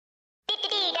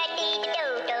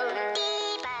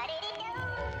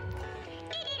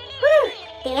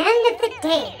the end of the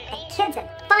day, the kids have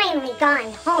finally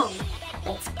gone home.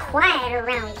 It's quiet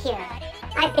around here.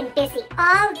 I've been busy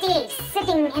all day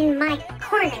sitting in my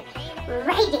corner,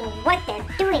 writing what they're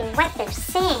doing, what they're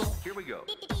saying. Here we go.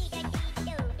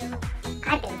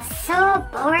 I've been so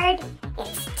bored,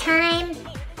 it's time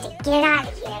to get out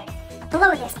of here.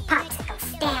 Blow this popsicle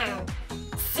stand.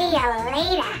 See ya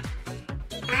later.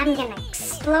 I'm gonna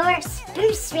explore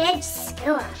Spruce Ridge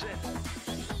School.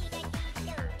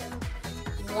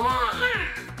 Yeah.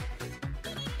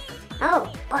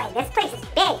 Oh boy, this place is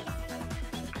big.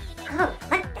 Oh,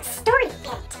 look, the story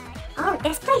pit. Oh,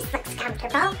 this place looks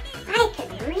comfortable. I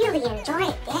could really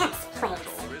enjoy this place.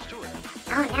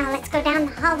 Oh, now let's go down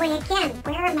the hallway again.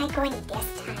 Where am I going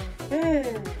this time?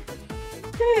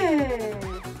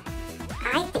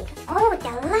 I think, oh,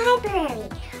 the library.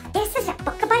 This is a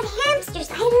book about hamsters.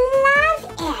 I love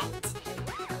it.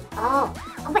 Oh,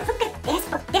 but look at this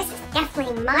book. This is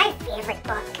definitely my favorite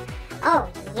book. Oh,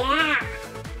 yeah.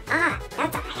 Ah,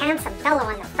 that's a handsome fellow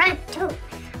on the front, too.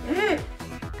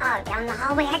 Oh, down the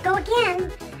hallway I go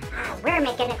again. Where am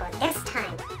I gonna go this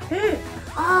time?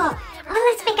 Oh,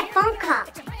 let's make a phone call.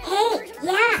 Hey,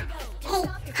 yeah. Hey,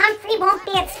 Humphrey won't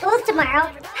be at school tomorrow.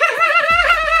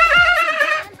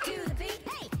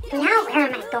 Now where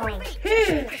am I going?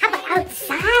 How about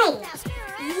outside?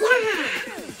 Yeah.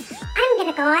 I'm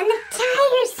gonna go on the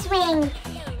tire swing.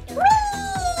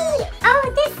 Whee! Oh,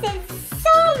 this is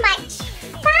so much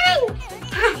fun.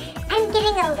 I'm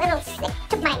getting a little sick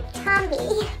to my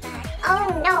tummy. Oh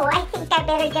no, I think I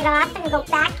better get off and go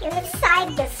back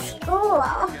inside the school.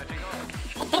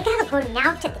 I think I'll go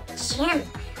now to the gym.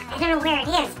 I don't know where it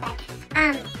is, but,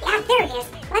 yeah, there it is.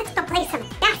 Let's go play some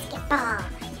basketball.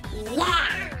 Yeah.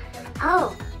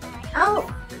 Oh,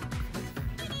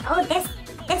 this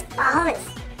ball is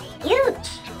huge.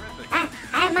 How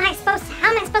am I supposed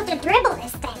to dribble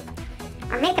this thing?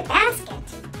 Or make a basket?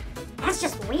 That's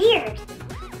just weird.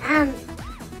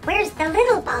 Where's the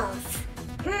little balls?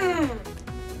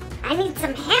 I need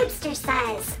some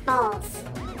hamster-sized balls.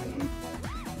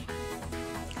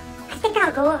 I think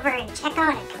I'll go over and check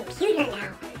out a computer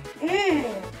now.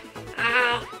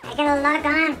 I gotta log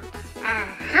on.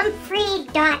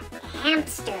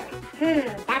 Humphrey.hamster.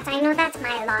 I know that's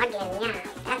my login. Yeah,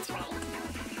 that's right.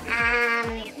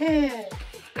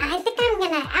 I think I'm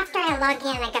gonna, after I log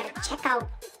in, I gotta check out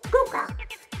Google.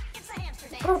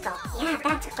 Yeah,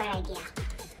 that's a good idea.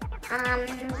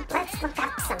 Let's look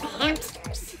up some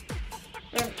hamsters.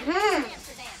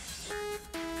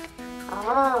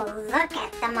 Oh, look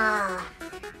at them all.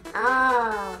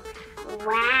 Oh,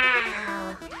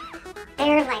 wow.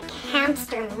 They're like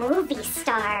hamster movie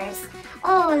stars.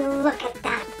 Oh, look at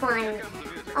that one.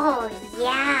 Oh,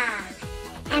 yeah.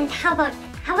 And how about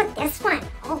this one?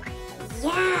 Oh,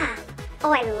 yeah.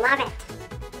 Oh, I love it.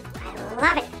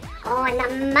 Oh, and the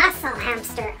muscle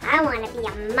hamster. I want to be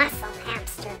a muscle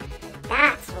hamster.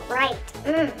 That's right.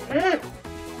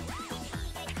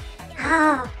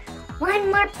 Oh,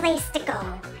 one more place to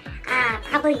go.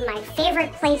 Probably my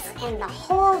favorite place in the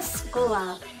whole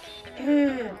school.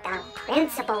 The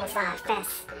principal's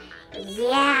office.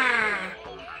 Yeah.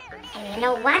 And you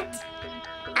know what?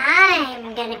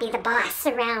 I'm gonna be the boss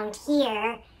around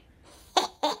here.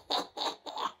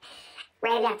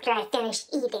 Right after I finish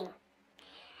eating.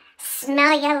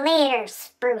 Smell you later,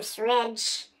 Spruce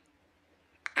Ridge.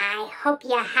 I hope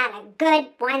you had a good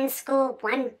one school,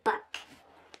 one book.